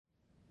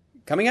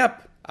Coming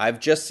up, I've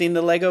just seen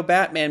the Lego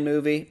Batman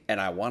movie, and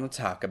I want to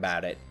talk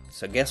about it.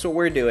 So guess what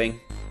we're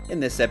doing in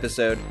this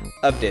episode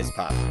of Diz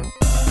Pop.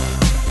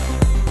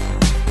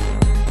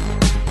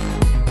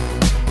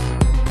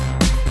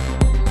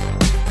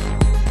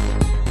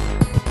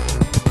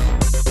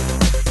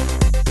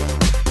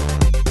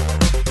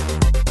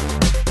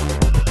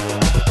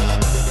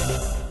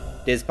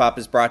 Diz Pop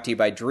is brought to you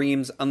by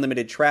Dreams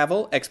Unlimited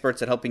Travel,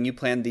 experts at helping you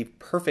plan the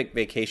perfect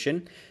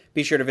vacation.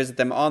 Be sure to visit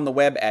them on the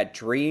web at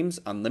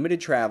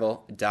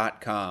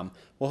dreamsunlimitedtravel.com.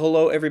 Well,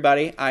 hello,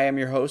 everybody. I am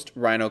your host,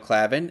 Ryno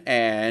Clavin,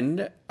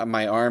 and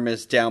my arm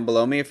is down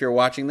below me if you're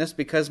watching this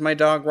because my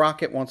dog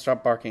Rocket won't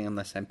stop barking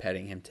unless I'm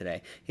petting him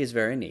today. He's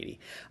very needy.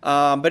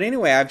 But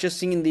anyway, I've just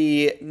seen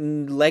the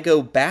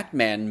Lego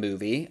Batman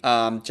movie.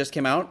 Just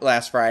came out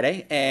last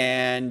Friday,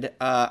 and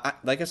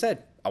like I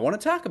said, I want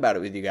to talk about it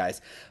with you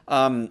guys.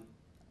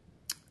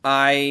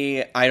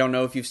 I don't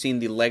know if you've seen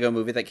the Lego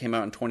movie that came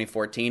out in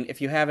 2014. If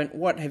you haven't,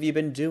 what have you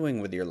been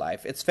doing with your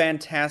life? It's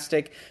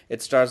fantastic.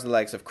 It stars the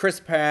likes of Chris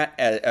Pratt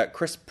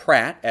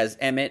as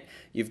Emmett.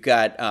 You've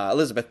got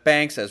Elizabeth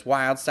Banks as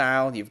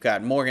Wildstyle. You've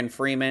got Morgan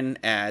Freeman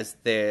as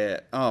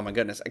oh my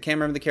goodness, I can't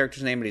remember the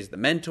character's name, but he's the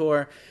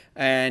mentor.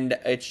 And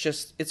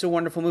it's a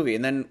wonderful movie.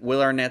 And then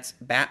Will Arnett's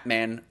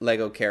Batman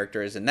Lego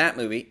character is in that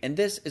movie. And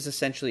this is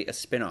essentially a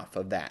spin-off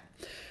of that.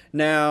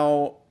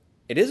 Now,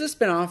 it is a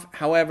spin-off,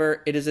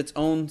 however, it is its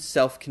own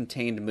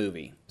self-contained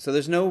movie. So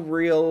there's no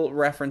real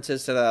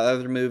references to the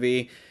other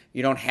movie.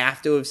 You don't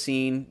have to have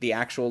seen the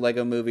actual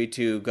Lego movie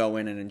to go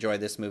in and enjoy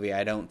this movie,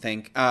 I don't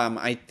think.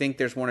 I think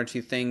there's one or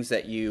two things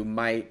that you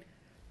might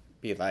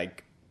be,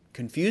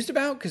 confused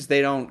about because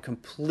they don't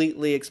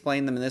completely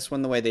explain them in this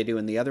one the way they do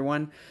in the other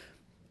one.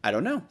 I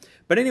don't know.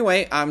 But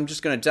anyway, I'm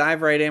just going to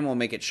dive right in. We'll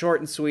make it short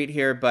and sweet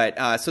here.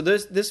 But so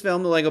this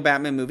film, the Lego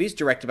Batman movie, is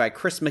directed by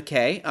Chris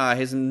McKay.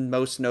 His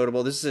most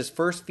notable, this is his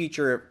first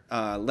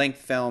feature-length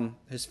film,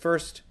 his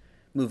first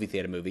movie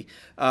theater movie,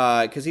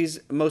 because he's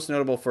most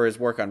notable for his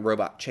work on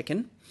Robot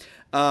Chicken.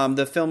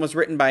 The film was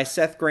written by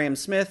Seth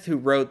Grahame-Smith, who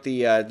wrote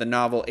the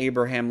novel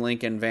Abraham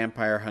Lincoln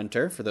Vampire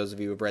Hunter, for those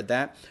of you who have read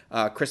that.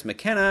 Chris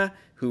McKenna,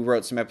 who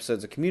wrote some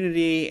episodes of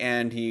Community,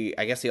 and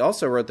I guess he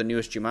also wrote the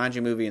newest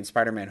Jumanji movie and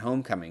Spider-Man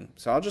Homecoming.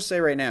 So I'll just say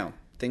right now,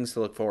 things to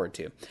look forward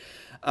to.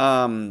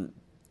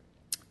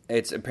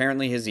 It's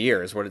apparently his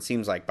year, is what it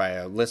seems like by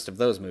a list of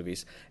those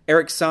movies.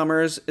 Eric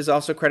Sommers is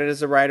also credited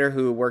as a writer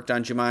who worked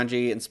on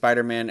Jumanji and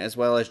Spider-Man, as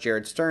well as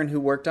Jared Stern,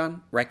 who worked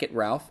on Wreck-It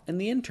Ralph and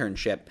The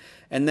Internship.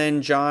 And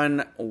then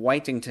John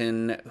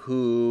Whitington,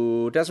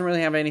 who doesn't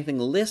really have anything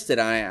listed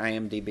on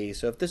IMDb.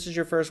 So if this is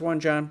your first one,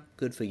 John,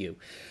 good for you.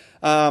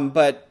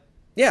 But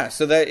yeah,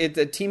 so it's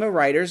a team of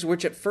writers,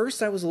 which at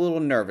first I was a little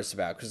nervous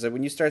about, because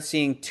when you start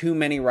seeing too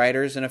many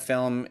writers in a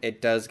film,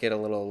 it does get a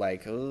little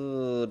like,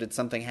 oh, did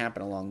something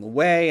happen along the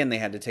way, and they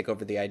had to take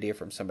over the idea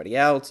from somebody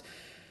else?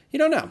 You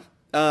don't know.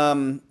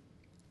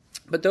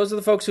 But those are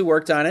the folks who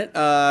worked on it.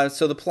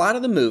 So the plot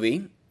of the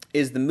movie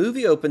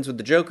opens with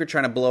the Joker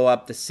trying to blow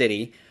up the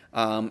city,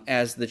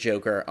 as the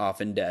Joker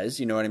often does,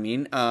 you know what I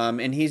mean?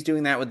 And he's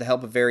doing that with the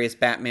help of various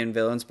Batman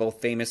villains,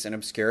 both famous and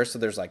obscure. So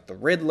there's the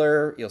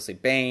Riddler, you'll see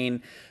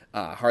Bane,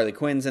 Harley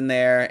Quinn's in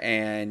there,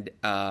 and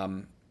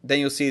then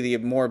you'll see the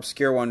more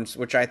obscure ones,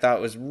 which I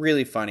thought was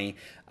really funny,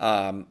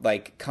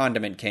 like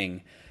Condiment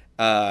King,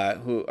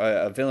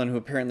 a villain who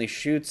apparently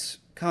shoots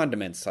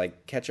condiments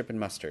like ketchup and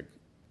mustard.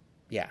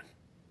 Yeah,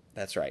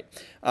 that's right.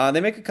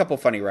 They make a couple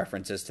funny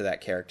references to that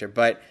character,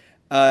 but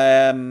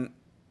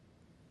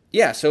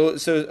yeah, so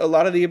a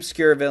lot of the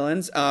obscure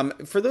villains.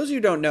 For those of you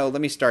who don't know,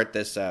 let me start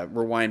this,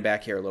 rewind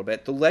back here a little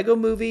bit. The Lego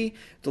movie,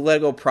 the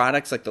Lego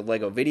products, like the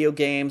Lego video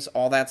games,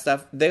 all that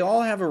stuff, they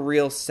all have a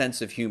real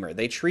sense of humor.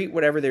 They treat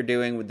whatever they're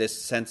doing with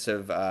this sense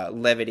of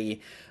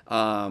levity.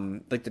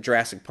 Like the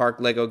Jurassic Park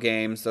Lego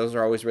games, those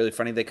are always really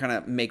funny. They kind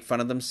of make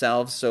fun of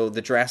themselves. So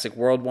the Jurassic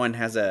World one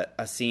has a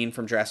scene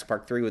from Jurassic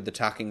Park 3 with the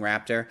talking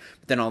raptor,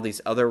 but then all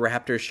these other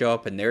raptors show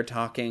up and they're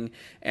talking.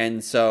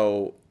 And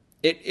so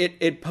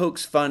It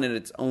pokes fun at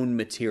its own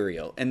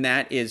material, and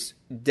that is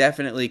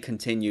definitely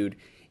continued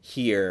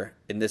here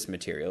in this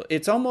material.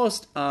 It's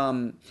almost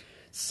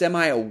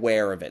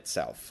semi-aware of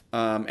itself,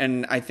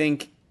 and I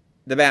think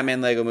the Batman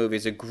Lego movie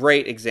is a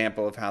great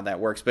example of how that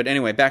works. But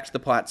anyway, back to the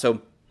plot.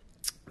 So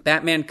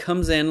Batman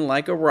comes in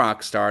like a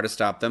rock star to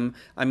stop them.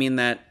 I mean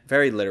that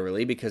very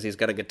literally, because he's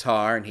got a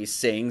guitar and he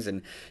sings.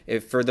 And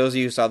for those of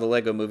you who saw the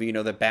Lego movie, you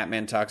know that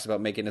Batman talks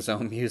about making his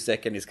own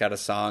music, and he's got a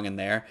song in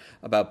there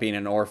about being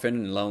an orphan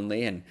and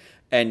lonely,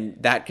 and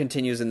that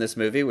continues in this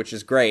movie, which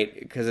is great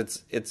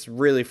because it's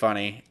really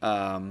funny.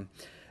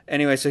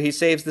 Anyway, so he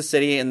saves the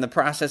city. In the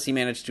process, he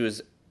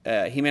manages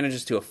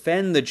to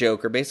offend the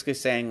Joker, basically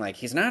saying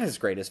he's not his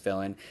greatest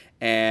villain,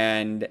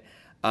 and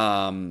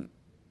no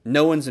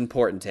one's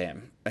important to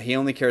him. He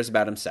only cares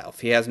about himself.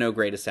 He has no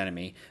greatest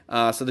enemy.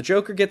 So the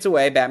Joker gets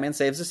away. Batman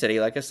saves the city,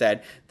 like I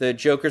said. The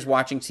Joker's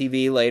watching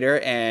TV later,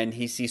 and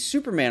he sees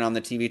Superman on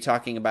the TV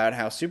talking about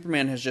how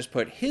Superman has just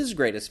put his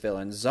greatest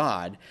villain,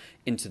 Zod,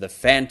 into the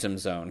Phantom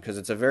Zone, because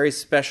it's a very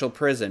special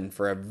prison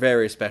for a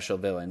very special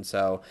villain.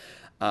 So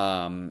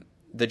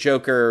the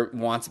Joker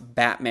wants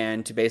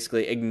Batman to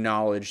basically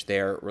acknowledge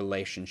their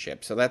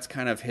relationship. So that's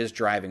kind of his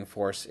driving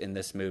force in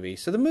this movie.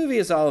 So the movie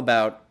is all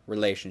about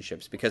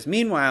relationships, because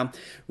meanwhile,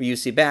 you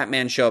see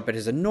Batman show up at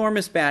his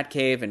enormous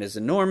Batcave and his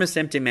enormous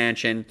empty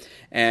mansion,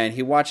 and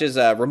he watches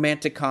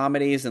romantic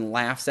comedies and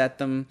laughs at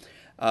them.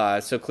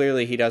 So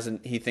clearly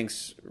he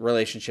thinks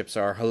relationships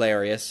are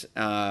hilarious.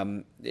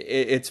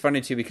 It's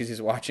funny too, because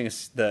he's watching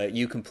the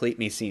You Complete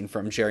Me scene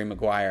from Jerry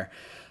Maguire.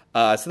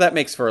 So that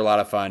makes for a lot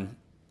of fun.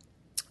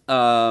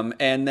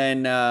 And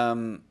then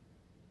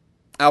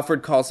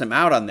Alfred calls him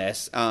out on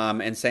this,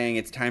 and saying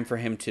it's time for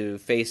him to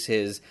face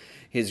his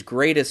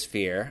greatest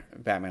fear.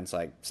 Batman's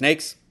like,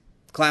 snakes?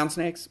 Clown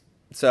snakes?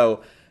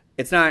 So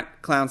it's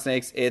not clown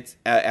snakes. It's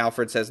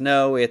Alfred says,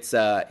 no, it's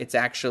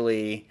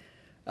actually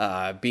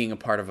being a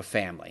part of a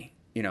family,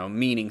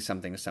 meaning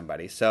something to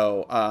somebody.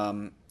 So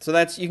so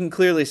that's, you can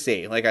clearly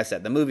see, like I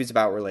said, the movie's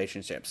about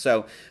relationships.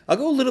 So I'll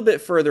go a little bit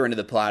further into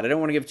the plot. I don't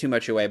want to give too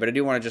much away, but I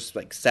do want to just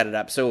set it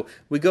up. So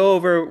we go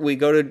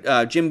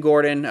to Jim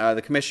Gordon,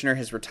 the commissioner,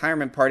 his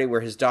retirement party, where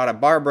his daughter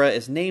Barbara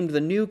is named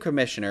the new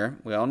commissioner.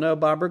 We all know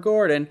Barbara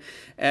Gordon.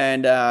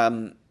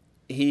 And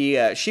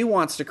she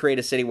wants to create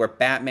a city where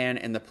Batman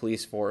and the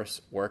police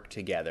force work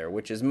together,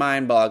 which is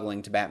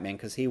mind-boggling to Batman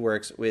because he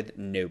works with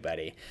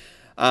nobody.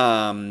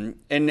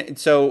 And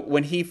so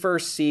when he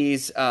first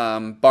sees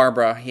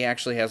Barbara, he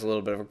actually has a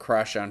little bit of a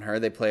crush on her.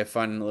 They play a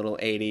fun little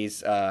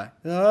 80s,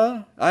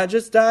 I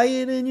just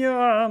died in your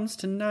arms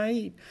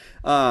tonight.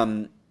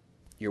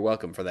 You're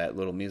welcome for that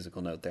little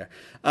musical note there.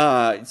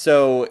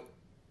 So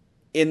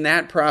in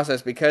that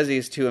process, because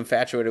he's too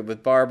infatuated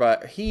with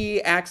Barbara,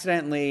 he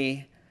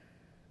accidentally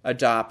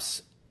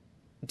adopts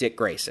Dick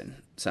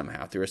Grayson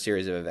somehow through a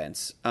series of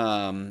events.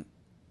 And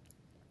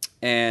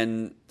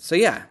so,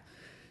 yeah.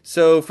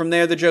 So from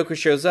there, the Joker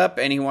shows up,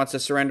 and he wants to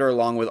surrender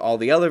along with all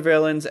the other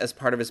villains as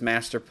part of his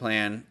master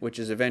plan, which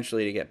is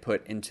eventually to get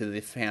put into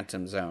the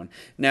Phantom Zone.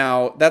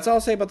 Now, that's all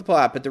I'll say about the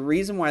plot, but the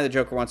reason why the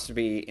Joker wants to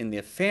be in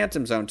the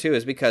Phantom Zone, too,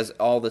 is because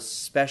all the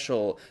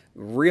special,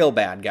 real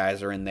bad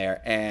guys are in there,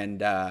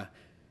 and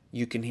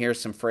you can hear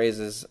some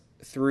phrases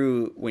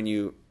through when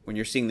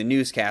you're seeing the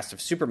newscast of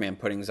Superman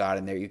putting Zod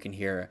in there. You can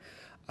hear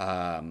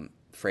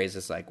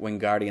phrases like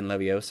Wingardium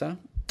Leviosa,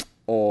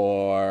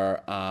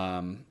 or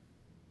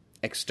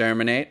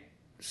Exterminate.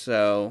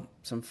 So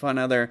some fun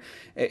other,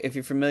 if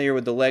you're familiar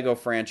with the Lego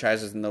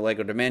franchises and the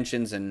Lego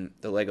Dimensions and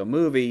the Lego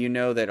Movie, you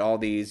know that all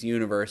these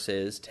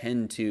universes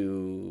tend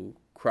to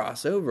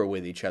cross over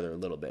with each other a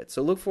little bit.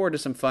 So look forward to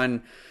some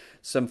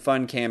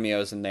fun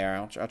cameos in there.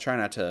 I'll try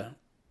not to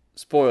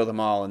spoil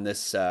them all in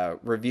this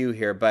review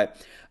here,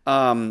 but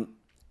I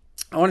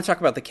want to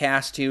talk about the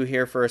cast too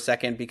here for a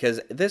second,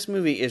 because this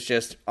movie is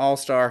just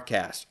all-star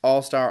cast,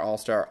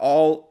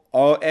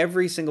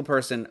 every single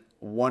person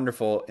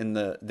wonderful in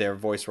their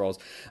voice roles.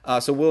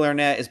 So Will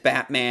Arnett is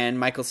Batman,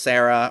 Michael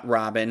Cera,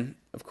 Robin,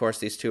 of course,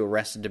 these two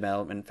Arrested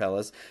Development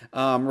fellas.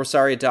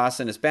 Rosario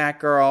Dawson is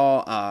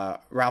Batgirl.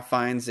 Ralph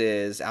Fiennes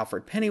is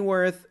Alfred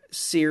Pennyworth.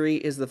 Siri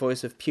is the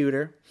voice of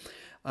Pewter.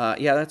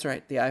 Yeah, that's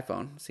right, the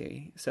iPhone.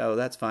 See, so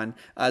that's fun.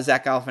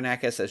 Zach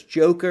Galifianakis as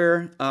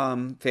Joker.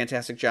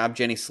 Fantastic job.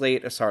 Jenny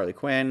Slate as Harley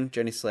Quinn.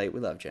 Jenny Slate,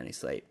 we love Jenny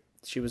Slate.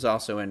 She was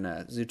also in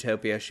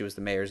Zootopia. She was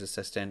the mayor's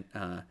assistant.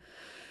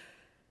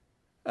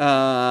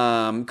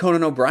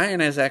 Conan O'Brien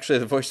is actually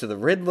the voice of the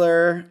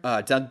Riddler.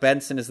 Doug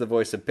Benson is the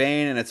voice of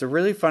Bane, and it's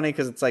really funny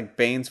because it's like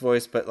Bane's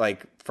voice, but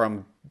like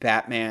from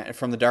Batman,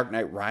 from The Dark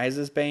Knight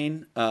Rises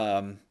Bane.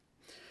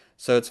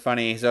 So it's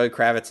funny. Zoe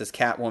Kravitz is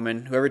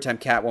Catwoman, who every time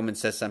Catwoman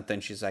says something,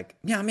 she's like,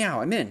 meow,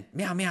 meow, I'm in,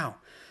 meow, meow.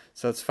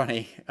 So it's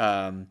funny.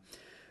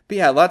 But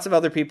yeah, lots of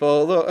other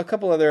people, a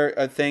couple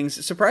other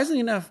things. Surprisingly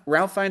enough,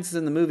 Ralph Fiennes is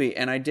in the movie,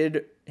 and I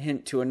did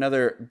hint to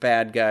another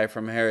bad guy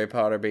from Harry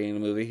Potter being in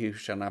the movie, who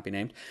shall not be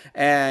named.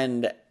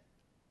 And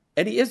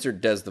Eddie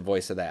Izzard does the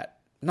voice of that,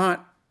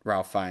 not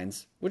Ralph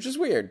Fiennes, which is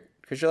weird,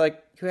 because you're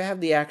like, you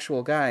have the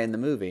actual guy in the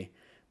movie,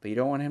 but you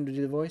don't want him to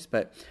do the voice,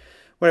 but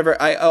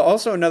whatever. I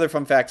also, another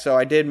fun fact, so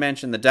I did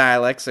mention the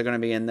dialects are going to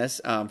be in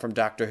this from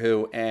Doctor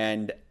Who,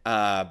 and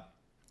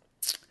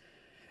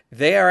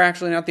they are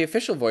actually not the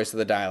official voice of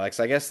the dialects.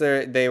 I guess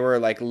they were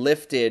like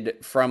lifted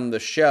from the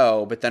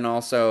show, but then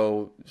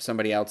also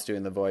somebody else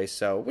doing the voice.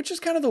 So, which is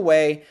kind of the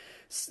way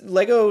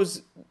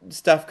Lego's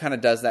stuff kind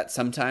of does that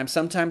sometimes.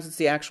 Sometimes it's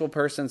the actual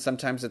person,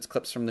 sometimes it's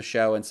clips from the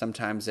show, and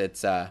sometimes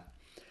it's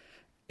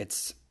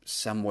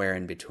somewhere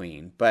in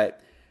between.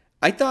 But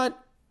I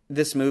thought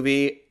this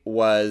movie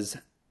was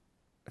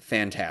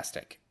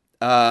fantastic.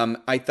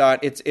 I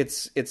thought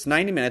it's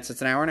 90 minutes.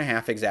 It's an hour and a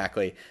half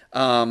exactly.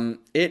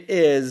 It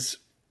is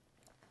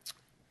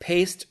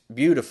paced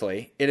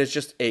beautifully. It is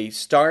just a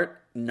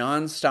start,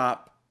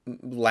 nonstop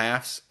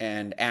laughs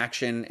and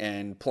action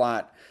and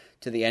plot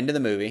to the end of the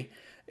movie.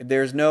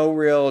 There's no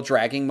real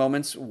dragging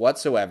moments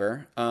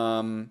whatsoever.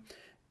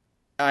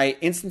 I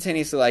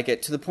instantaneously like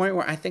it to the point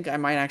where I think I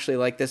might actually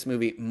like this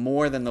movie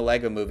more than the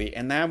Lego Movie.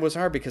 And that was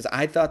hard because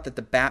I thought that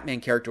the Batman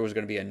character was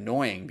going to be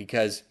annoying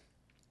because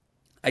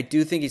I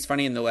do think he's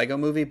funny in the Lego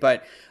movie,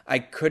 but I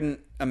couldn't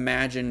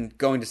imagine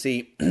going to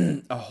see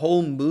a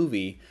whole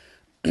movie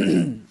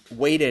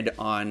weighted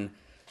on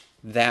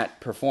that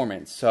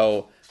performance.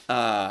 So,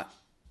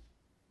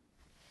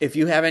 if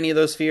you have any of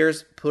those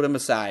fears, put them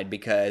aside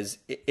because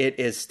it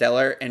is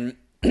stellar. And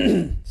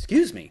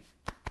excuse me,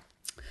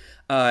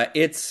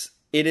 it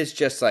is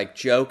just like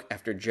joke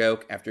after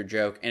joke after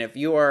joke. And if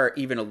you are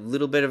even a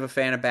little bit of a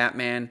fan of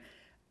Batman,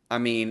 I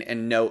mean,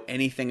 and know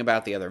anything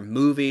about the other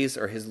movies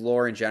or his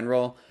lore in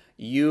general,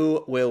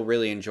 you will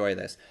really enjoy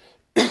this.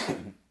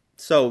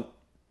 So,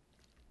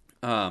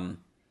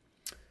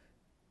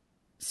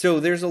 so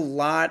there's a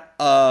lot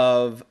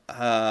of,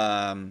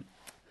 and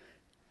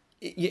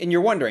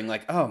you're wondering,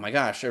 like, oh my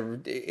gosh,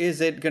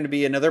 is it going to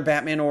be another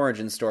Batman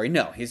origin story?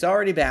 No, he's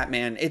already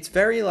Batman. It's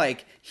very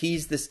like,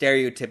 he's the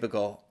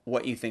stereotypical,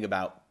 what you think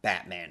about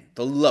Batman.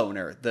 The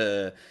loner,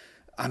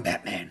 I'm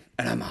Batman,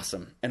 and I'm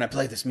awesome, and I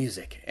play this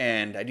music,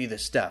 and I do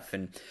this stuff,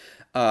 and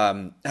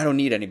I don't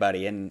need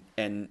anybody, and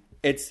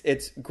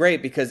it's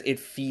great because it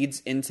feeds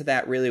into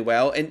that really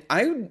well. And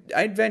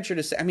I'd venture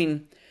to say, I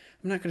mean,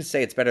 I'm not going to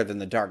say it's better than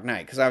The Dark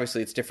Knight, because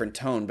obviously it's different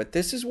tone, but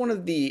this is one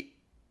of the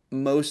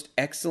most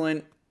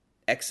excellently,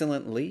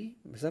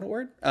 is that a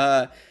word?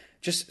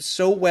 Just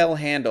so well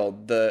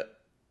handled, the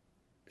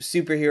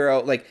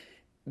superhero, like,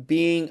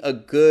 being a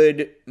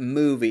good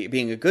movie,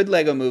 being a good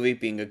Lego movie,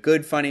 being a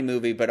good funny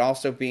movie, but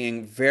also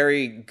being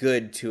very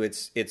good to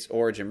its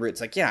origin roots.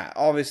 Like, yeah,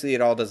 obviously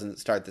it all doesn't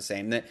start the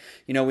same. That,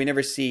 you know, we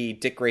never see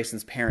Dick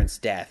Grayson's parents'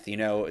 death. You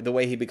know, the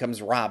way he becomes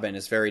Robin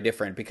is very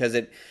different because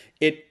it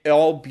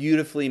all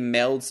beautifully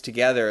melds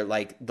together,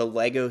 like the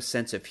Lego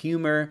sense of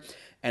humor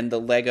and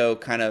the Lego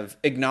kind of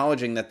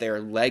acknowledging that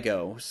they're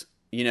Legos,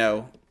 you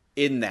know,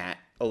 in that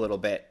a little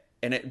bit.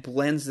 And it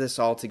blends this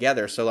all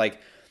together. So,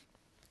 like,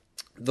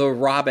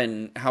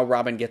 how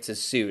Robin gets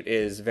his suit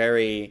is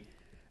very,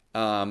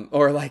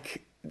 or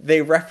like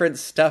they reference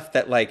stuff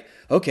that like,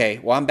 okay,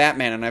 well, I'm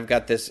Batman and I've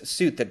got this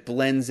suit that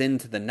blends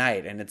into the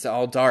night and it's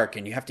all dark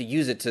and you have to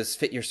use it to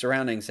fit your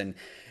surroundings. And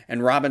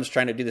Robin's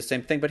trying to do the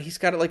same thing, but he's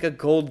got like a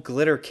gold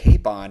glitter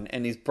cape on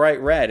and he's bright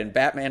red, and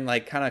Batman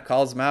like kind of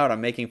calls him out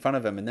on making fun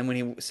of him. And then when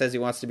he says he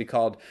wants to be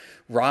called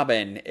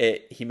Robin,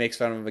 he makes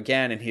fun of him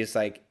again, and he's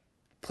like,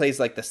 plays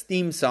like this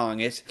theme song.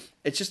 It's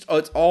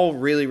all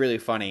really, really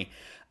funny.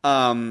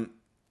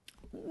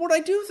 What I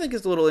do think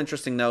is a little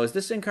interesting, though, is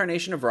this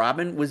incarnation of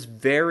Robin was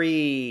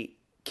very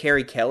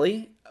Carrie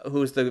Kelly,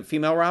 who's the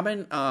female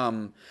Robin.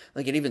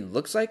 Like, it even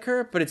looks like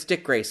her, but it's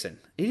Dick Grayson.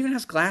 He even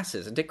has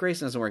glasses, and Dick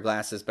Grayson doesn't wear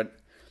glasses, but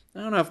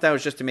I don't know if that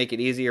was just to make it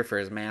easier for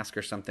his mask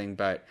or something,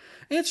 but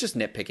it's just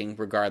nitpicking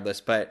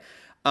regardless. But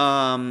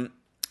a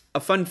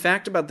fun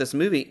fact about this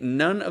movie,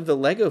 none of the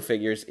Lego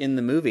figures in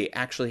the movie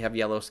actually have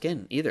yellow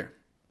skin either.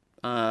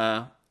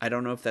 I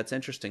don't know if that's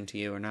interesting to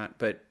you or not,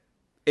 but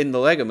in the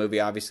Lego movie,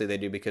 obviously they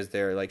do because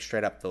they're like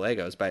straight up the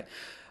Legos. But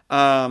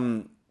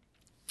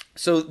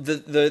so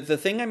the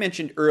thing I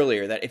mentioned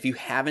earlier, that if you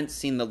haven't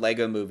seen the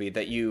Lego movie,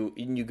 that you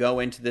go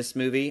into this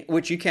movie,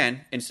 which you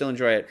can and still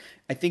enjoy it,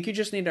 I think you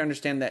just need to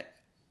understand that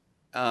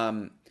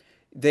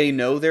they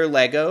know they're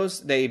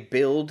Legos. They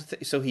build,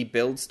 so he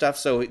builds stuff.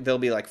 So they'll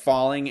be like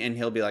falling, and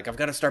he'll be like, "I've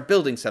got to start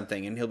building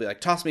something," and he'll be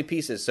like, "Toss me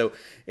pieces." So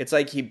it's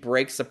like he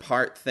breaks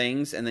apart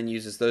things and then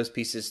uses those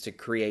pieces to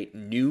create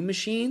new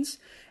machines.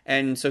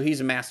 And so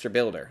he's a master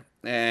builder,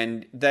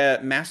 and the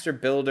master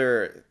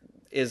builder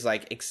is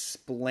like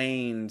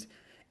explained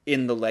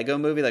in the Lego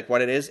movie, like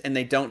what it is, and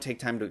they don't take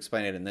time to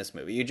explain it in this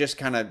movie. You just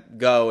kind of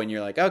go and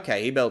you're like,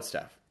 okay, he builds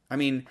stuff. I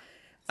mean,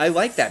 I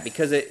like that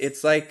because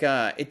it's like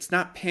it's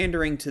not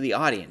pandering to the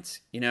audience,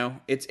 you know.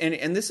 It's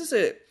and this is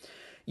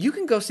you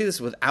can go see this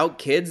without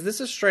kids.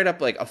 This is straight up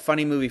like a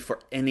funny movie for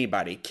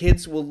anybody.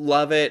 Kids will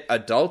love it.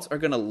 Adults are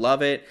gonna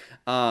love it.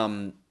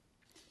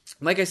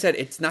 Like I said,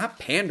 it's not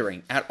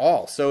pandering at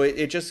all. So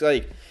it just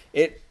like,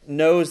 it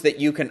knows that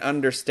you can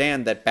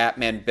understand that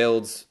Batman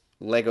builds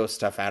Lego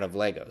stuff out of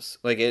Legos.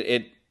 Like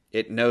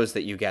it knows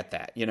that you get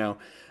that, you know.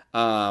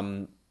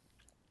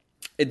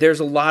 There's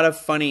a lot of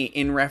funny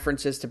in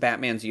references to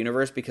Batman's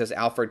universe because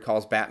Alfred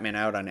calls Batman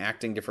out on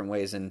acting different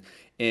ways in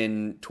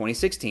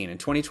 2016 and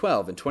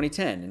 2012 and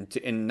 2010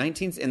 and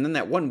and then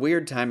that one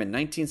weird time in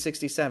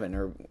 1967,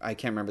 or I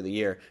can't remember the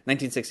year,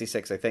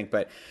 1966 I think.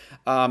 But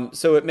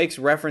so it makes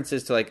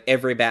references to like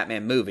every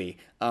Batman movie.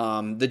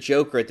 The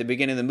Joker at the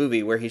beginning of the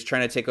movie where he's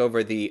trying to take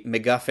over the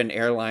MacGuffin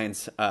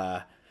Airlines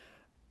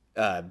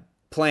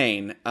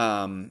plane.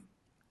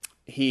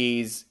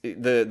 He's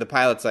the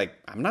pilot's like,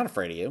 "I'm not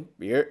afraid of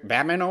you.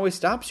 Batman always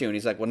stops you." And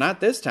he's like, "Well, not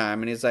this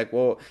time." And he's like,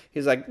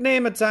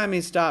 "Name a time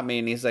he stopped me."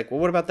 And he's like, "Well,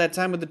 what about that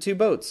time with the two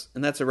boats?"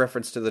 And that's a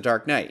reference to The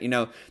Dark Knight. You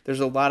know,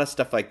 there's a lot of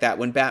stuff like that.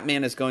 When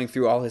Batman is going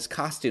through all his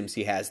costumes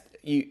he has,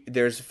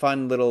 there's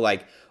fun little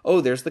like, oh,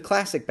 there's the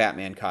classic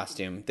Batman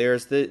costume.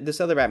 There's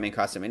this other Batman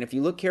costume. And if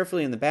you look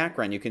carefully in the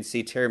background, you can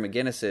see Terry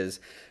McGinnis's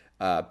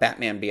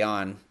Batman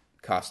Beyond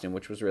costume,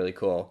 which was really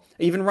cool.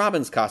 Even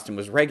Robin's costume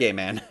was Reggae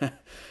Man.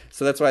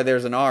 So that's why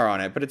there's an R on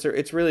it. But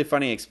it's really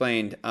funny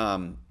explained.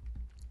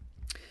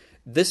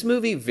 This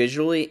movie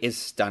visually is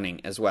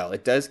stunning as well.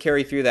 It does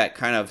carry through that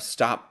kind of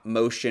stop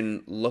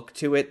motion look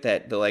to it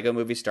that the Lego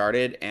movie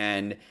started,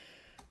 and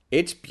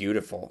it's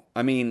beautiful.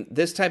 I mean,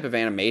 this type of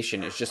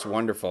animation is just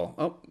wonderful.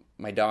 Oh,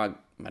 my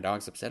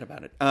dog's upset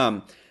about it.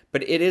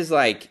 But it is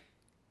like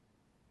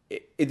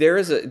there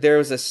is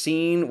a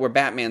scene where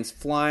Batman's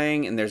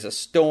flying and there's a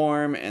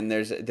storm and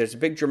there's a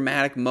big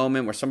dramatic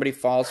moment where somebody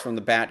falls from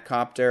the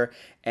Batcopter,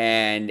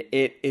 and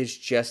it is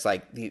just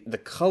like the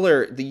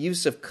color, the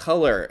use of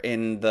color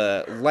in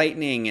the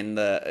lightning and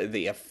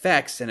the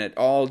effects, and it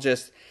all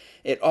just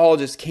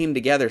came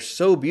together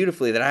so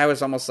beautifully that I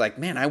was almost like,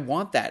 man, I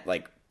want that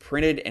like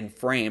printed and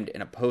framed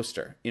in a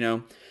poster, you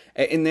know?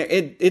 And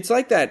it's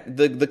like that.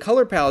 The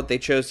color palette they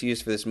chose to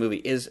use for this movie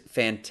is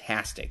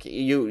fantastic.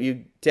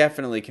 You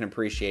definitely can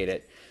appreciate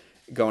it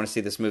going to see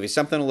this movie.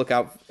 Something to look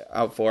out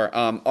for.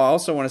 I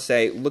also want to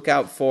say look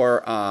out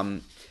for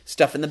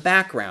stuff in the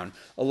background.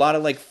 A lot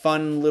of like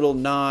fun little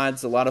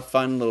nods, a lot of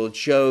fun little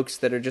jokes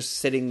that are just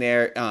sitting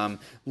there. A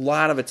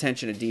lot of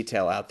attention to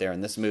detail out there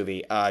in this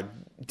movie.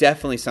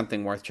 Definitely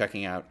something worth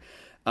checking out.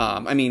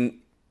 I mean,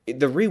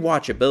 the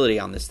rewatchability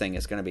on this thing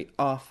is going to be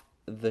off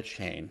the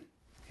chain.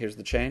 Here's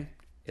the chain.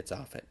 It's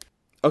off it.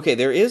 Okay,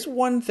 there is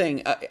one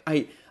thing.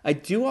 I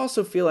do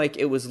also feel like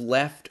it was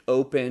left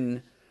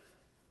open.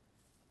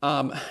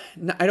 I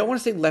don't want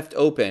to say left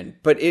open,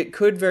 but it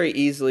could very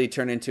easily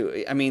turn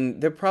into... I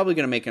mean, they're probably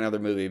going to make another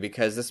movie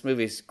because this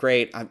movie's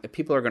great.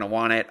 People are going to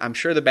want it. I'm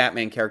sure the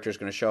Batman character is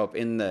going to show up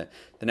in the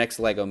next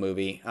Lego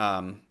movie.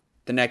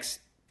 The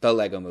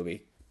Lego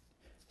movie.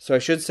 So I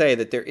should say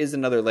that there is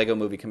another Lego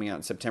movie coming out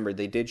in September.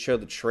 They did show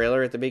the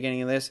trailer at the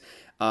beginning of this.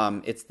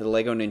 It's the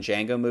Lego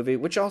Ninjago movie,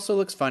 which also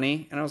looks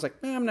funny. And I was like,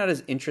 I'm not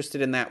as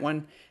interested in that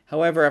one.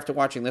 However, after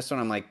watching this one,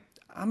 I'm like,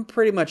 I'm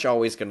pretty much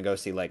always going to go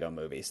see Lego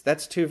movies.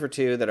 That's 2 for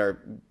 2 that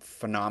are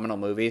phenomenal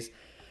movies.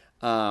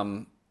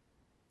 I'll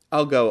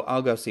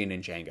go see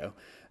Ninjago.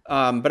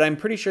 But I'm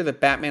pretty sure that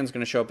Batman's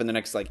going to show up in the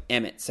next like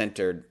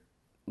Emmett-centered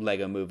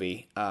Lego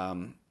movie.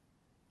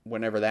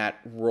 Whenever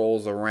that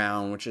rolls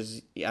around, which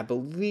is, I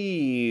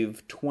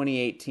believe,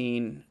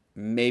 2018,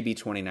 maybe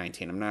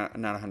 2019. I'm not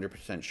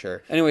 100%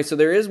 sure. Anyway, so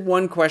there is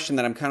one question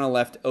that I'm kind of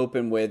left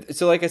open with.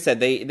 So like I said,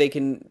 they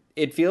can,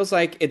 it feels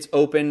like it's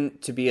open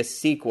to be a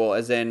sequel,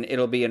 as in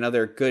it'll be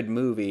another good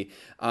movie.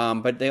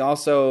 But they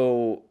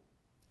also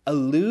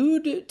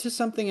allude to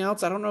something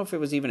else. I don't know if it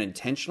was even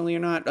intentionally or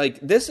not.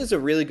 Like, this is a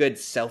really good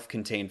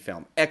self-contained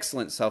film.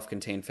 Excellent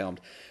self-contained film.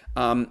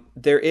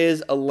 There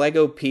is a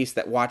Lego piece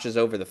that watches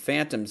over the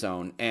Phantom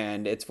Zone,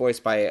 and it's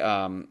voiced by,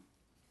 oh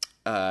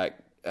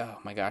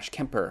my gosh,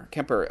 Kemper,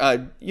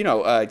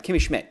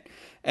 Kimmy Schmidt.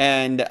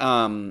 And,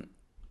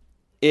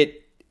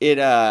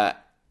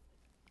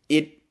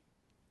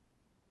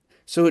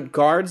 so it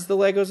guards the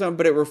Lego Zone,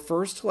 but it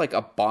refers to like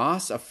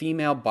a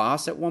female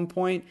boss at one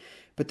point,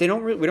 but we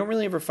don't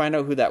really ever find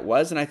out who that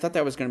was. And I thought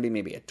that was going to be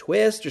maybe a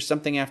twist or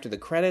something after the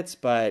credits,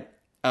 but,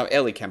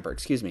 Ellie Kemper,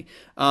 excuse me.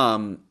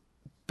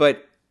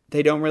 But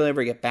they don't really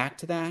ever get back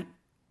to that.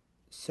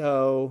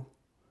 So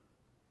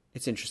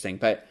it's interesting,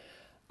 but,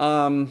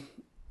 I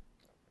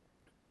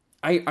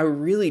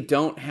really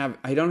don't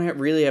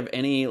really have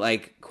any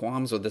like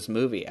qualms with this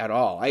movie at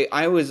all. I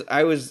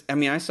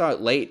saw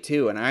it late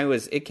too, and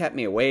it kept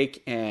me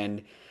awake,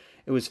 and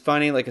it was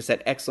funny. Like I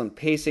said, excellent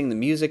pacing. The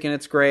music in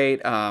it's great.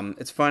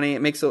 It's funny.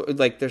 It makes it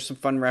like there's some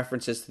fun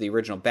references to the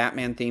original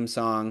Batman theme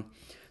song.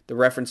 The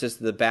references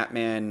to the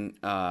Batman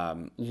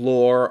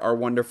lore are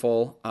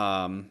wonderful.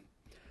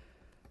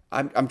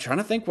 I'm trying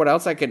to think what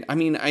else I could. I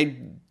mean, I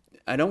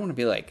don't want to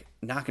be like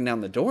knocking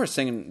down the door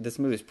singing this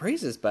movie's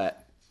praises,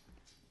 but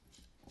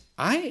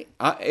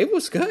it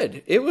was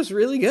good. It was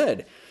really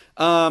good.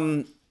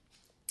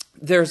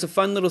 There's a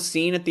fun little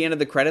scene at the end of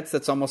the credits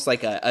that's almost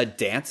like a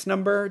dance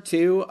number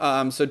too.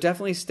 So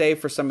definitely stay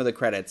for some of the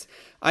credits.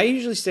 I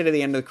usually stay to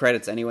the end of the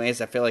credits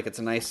anyways. I feel like it's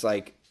a nice,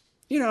 like,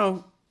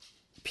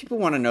 people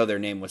want to know their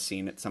name was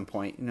seen at some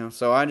point,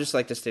 so I just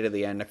like to stay to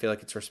the end. I feel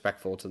like it's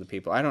respectful to the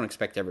people. I don't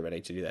expect everybody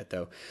to do that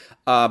though.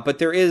 But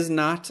there is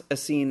not a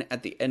scene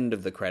at the end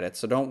of the credits,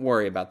 so don't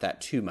worry about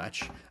that too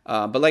much.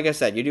 But like I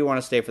said, you do want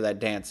to stay for that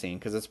dance scene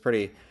because it's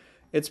pretty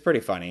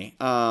funny.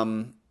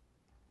 I'm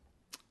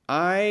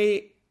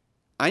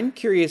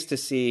curious to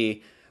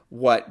see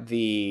what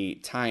the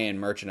tie-in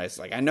merchandise is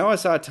like. I know I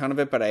saw a ton of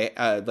it, but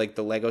I like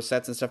the Lego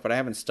sets and stuff, but I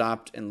haven't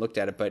stopped and looked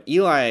at it. But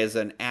Eli is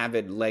an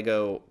avid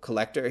Lego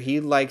collector.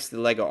 He likes the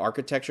Lego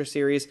Architecture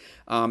series.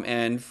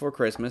 And for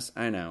Christmas,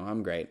 I know,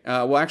 I'm great.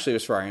 Well, actually, it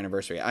was for our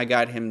anniversary. I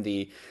got him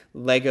the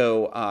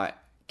Lego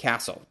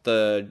castle,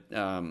 the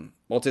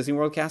Walt Disney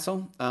World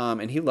castle,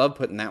 and he loved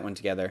putting that one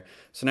together.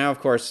 So now, of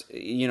course,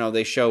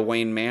 they show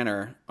Wayne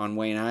Manor on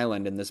Wayne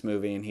Island in this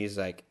movie, and he's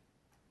like,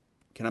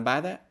 can I buy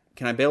that?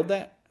 Can I build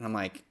that? And I'm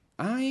like,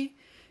 I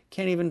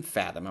can't even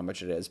fathom how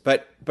much it is.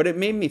 But it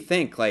made me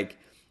think, like,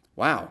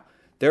 wow,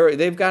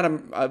 they've got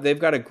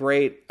a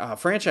great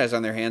franchise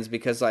on their hands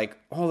because, like,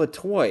 all the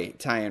toy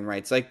tie-in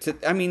rights. Like,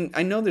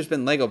 I know there's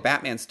been Lego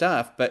Batman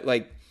stuff, but,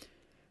 like,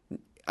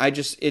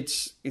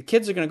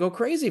 kids are going to go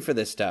crazy for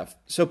this stuff.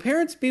 So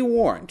parents, be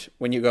warned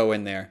when you go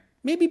in there.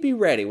 Maybe be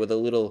ready with a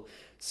little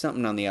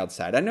something on the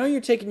outside. I know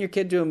you're taking your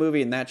kid to a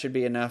movie and that should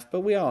be enough,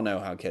 but we all know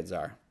how kids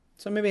are.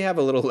 So maybe have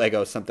a little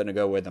Lego, something to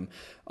go with them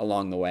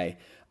along the way.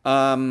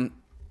 I'm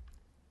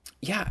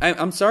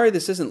sorry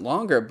this isn't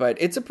longer, but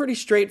it's a pretty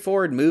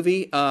straightforward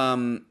movie.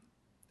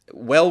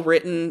 Well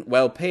written,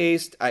 well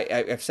paced.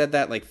 I've said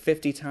that like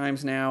 50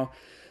 times now.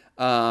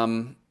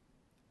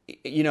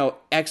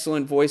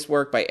 Excellent voice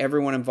work by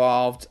everyone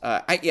involved.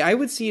 I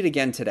would see it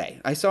again today.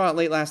 I saw it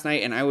late last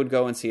night, and I would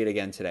go and see it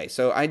again today.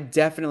 So I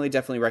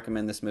definitely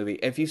recommend this movie.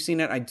 If you've seen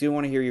it, I do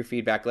want to hear your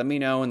feedback. Let me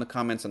know in the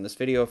comments on this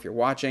video if you're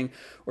watching,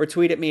 or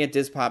tweet at me at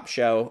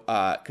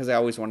DizPopShow, because I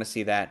always want to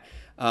see that.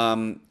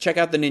 Check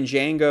out the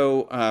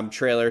Ninjago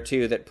trailer,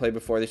 too, that played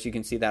before this. You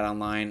can see that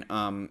online.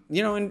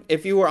 And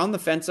if you were on the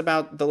fence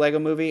about the Lego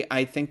movie,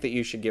 I think that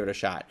you should give it a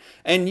shot.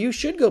 And you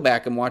should go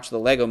back and watch the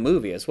Lego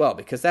movie as well,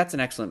 because that's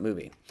an excellent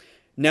movie.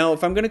 Now,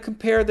 if I'm going to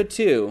compare the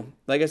two,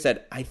 like I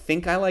said, I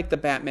think I like the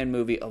Batman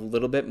movie a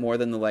little bit more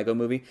than the Lego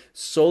movie,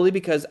 solely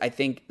because I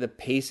think the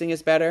pacing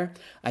is better.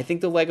 I think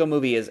the Lego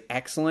movie is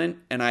excellent,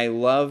 and I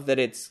love that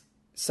it's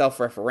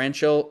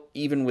self-referential.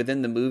 Even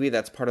within the movie,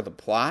 that's part of the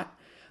plot.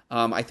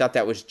 I thought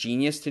that was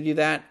genius to do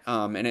that,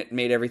 and it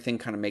made everything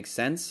kind of make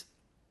sense.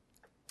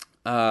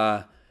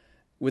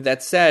 With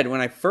that said,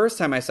 when first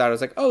time I saw it, I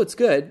was like, oh, it's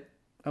good.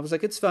 I was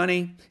like, it's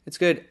funny. It's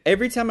good.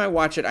 Every time I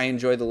watch it, I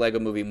enjoy the Lego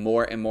movie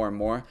more and more and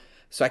more.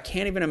 So I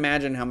can't even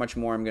imagine how much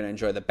more I'm going to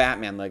enjoy the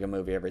Batman Lego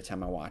movie every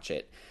time I watch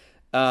it.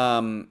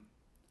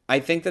 I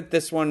think that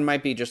this one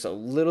might be just a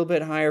little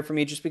bit higher for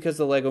me, just because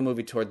the Lego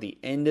movie toward the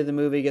end of the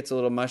movie gets a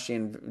little mushy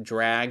and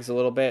drags a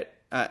little bit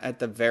at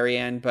the very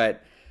end.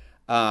 But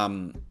I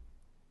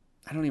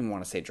don't even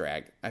want to say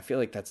drag. I feel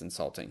like that's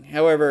insulting.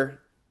 However,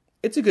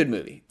 it's a good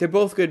movie. They're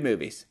both good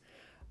movies.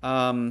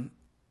 When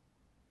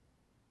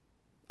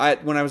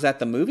I was at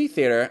the movie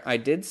theater, I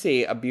did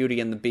see a Beauty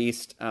and the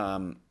Beast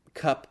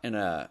cup and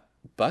a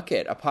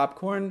bucket of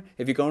popcorn.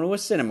 If you go into a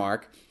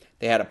Cinemark,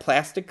 they had a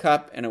plastic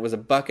cup and it was a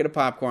bucket of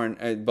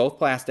popcorn, both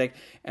plastic,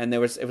 and it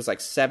was like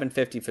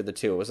 $7.50 for the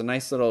two. It was a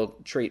nice little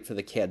treat for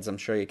the kids. I'm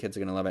sure your kids are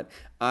going to love it.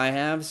 I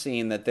have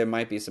seen that there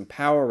might be some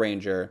Power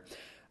Ranger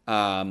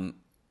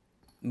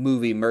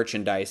movie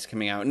merchandise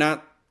coming out.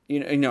 Not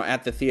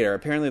at the theater.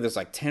 Apparently there's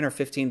like 10 or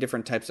 15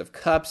 different types of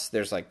cups.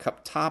 There's like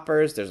cup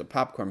toppers. There's a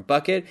popcorn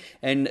bucket.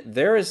 And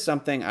there is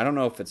something, I don't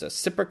know if it's a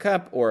sipper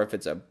cup or if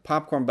it's a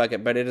popcorn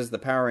bucket, but it is the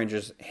Power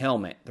Rangers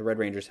helmet, the Red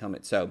Rangers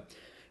helmet. So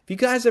if you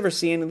guys ever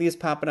see any of these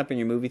popping up in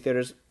your movie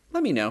theaters,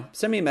 let me know.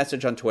 Send me a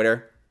message on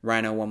Twitter,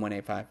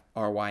 Ryno1185,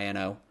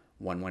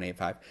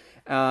 RYNO1185.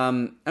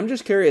 I'm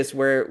just curious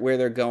where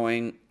they're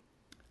going.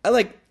 I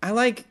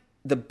like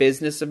the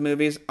business of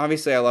movies.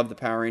 Obviously, I love the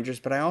Power Rangers,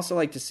 but I also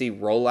like to see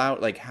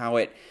rollout, like how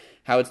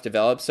it's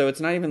developed. So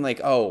it's not even like,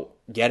 oh,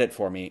 get it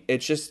for me.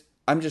 It's just,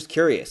 I'm just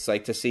curious,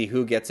 like to see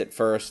who gets it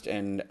first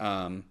and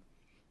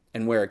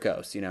where it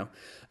goes,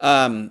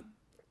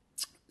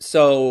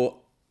 So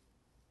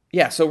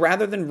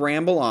rather than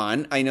ramble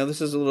on, I know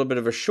this is a little bit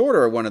of a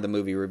shorter one of the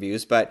movie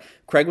reviews, but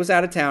Craig was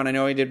out of town. I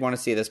know he did want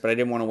to see this, but I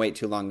didn't want to wait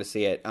too long to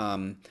see it.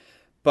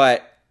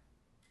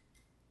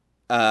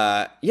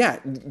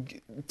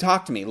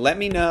 Talk to me. Let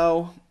me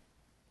know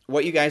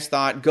what you guys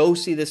thought. Go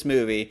see this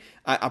movie.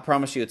 I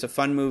promise you, it's a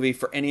fun movie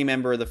for any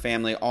member of the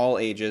family, all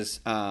ages.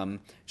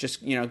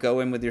 Just go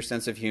in with your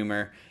sense of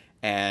humor,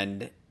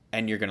 and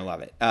you're gonna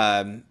love it.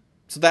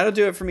 So that'll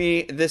do it for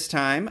me this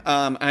time.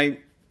 I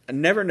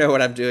never know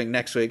what I'm doing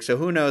next week, so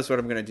who knows what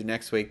I'm gonna do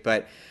next week.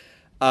 But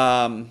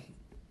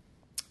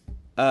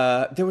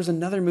there was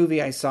another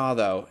movie I saw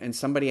though, and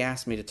somebody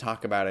asked me to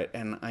talk about it,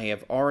 and I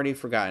have already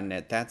forgotten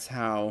it. That's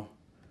how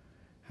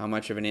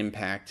much of an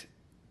impact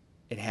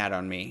it had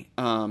on me.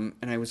 And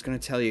I was going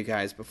to tell you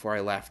guys before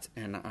I left,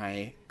 and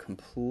I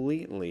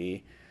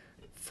completely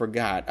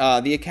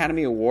forgot. The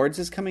Academy Awards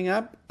is coming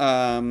up.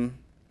 I'm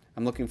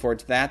looking forward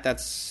to that.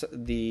 That's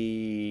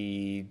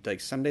the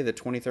Sunday the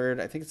 23rd.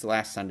 I think it's the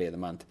last Sunday of the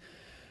month.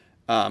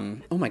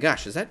 Oh my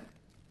gosh,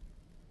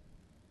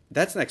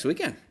 that's next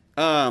weekend.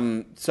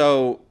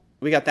 So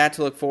we got that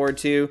to look forward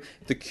to.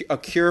 A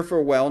Cure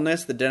for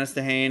Wellness, the Dennis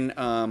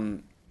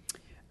Lehane,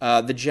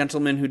 the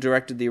gentleman who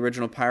directed the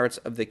original Pirates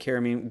of the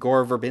Caribbean,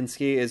 Gore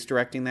Verbinski, is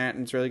directing that,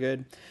 and it's really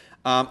good.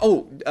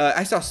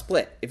 I saw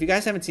Split. If you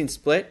guys haven't seen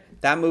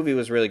Split, that movie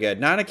was really good.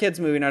 Not a kid's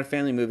movie, not a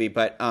family movie,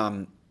 but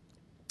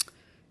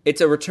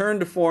it's a return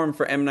to form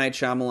for M. Night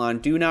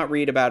Shyamalan. Do not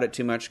read about it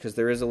too much, because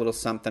there is a little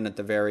something at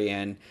the very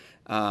end.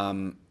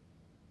 The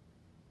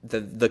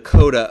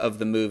coda of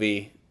the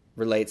movie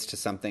relates to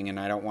something, and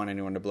I don't want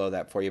anyone to blow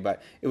that for you,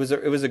 but it was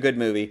a good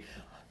movie.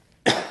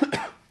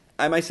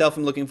 I myself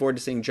am looking forward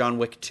to seeing John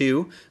Wick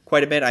 2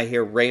 quite a bit. I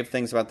hear rave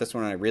things about this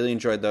one, and I really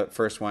enjoyed the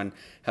first one.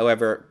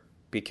 However,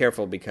 be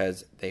careful,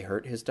 because they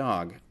hurt his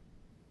dog.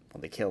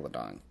 Well, they kill the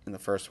dog in the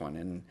first one,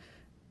 and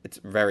it's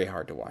very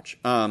hard to watch,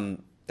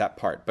 that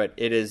part. But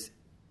it is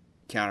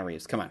Keanu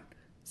Reeves. Come on.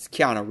 It's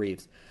Keanu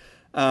Reeves.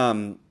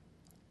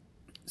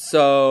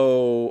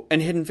 So,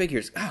 and Hidden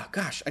Figures. Oh,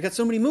 gosh, I got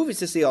so many movies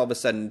to see all of a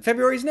sudden.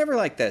 February's never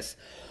like this.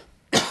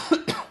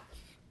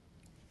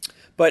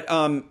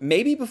 But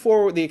maybe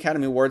before the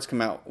Academy Awards come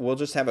out, we'll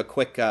just have a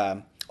quick...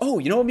 oh,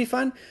 you know what would be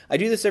fun? I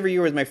do this every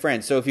year with my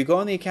friends. So if you go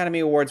on the Academy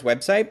Awards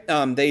website,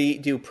 they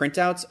do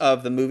printouts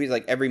of the movies,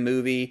 like every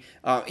movie,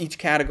 each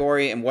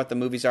category, and what the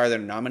movies are that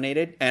are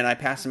nominated. And I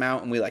pass them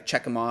out, and we like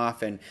check them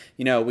off, and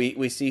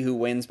we see who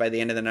wins by the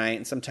end of the night.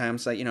 And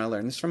sometimes, I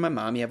learned this from my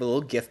mom. You have a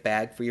little gift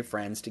bag for your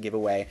friends to give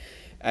away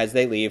as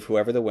they leave,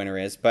 whoever the winner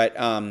is. But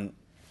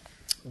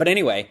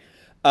anyway.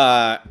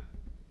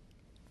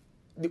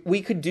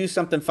 We could do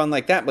something fun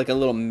like that, like a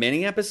little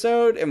mini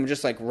episode, and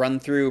just like run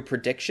through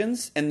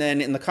predictions. And then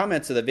in the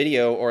comments of the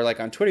video or like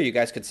on Twitter, you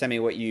guys could send me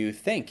what you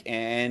think.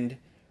 And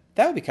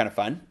that would be kind of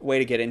fun way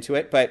to get into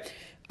it. But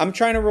I'm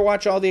trying to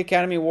rewatch all the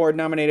Academy Award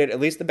nominated, at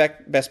least the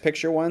Best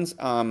Picture ones.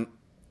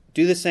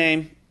 Do the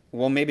same.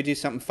 We'll maybe do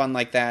something fun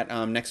like that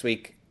next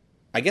week.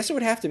 I guess it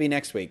would have to be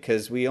next week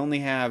because we only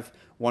have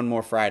one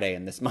more Friday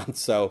in this month.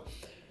 So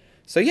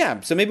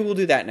yeah, so maybe we'll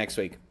do that next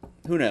week.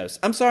 Who knows?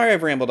 I'm sorry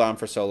I've rambled on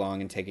for so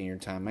long and taking your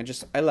time.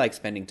 I like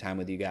spending time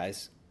with you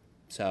guys.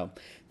 So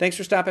thanks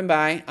for stopping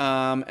by.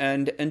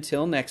 And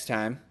until next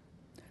time,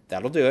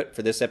 that'll do it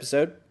for this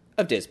episode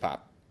of Diz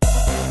Pop.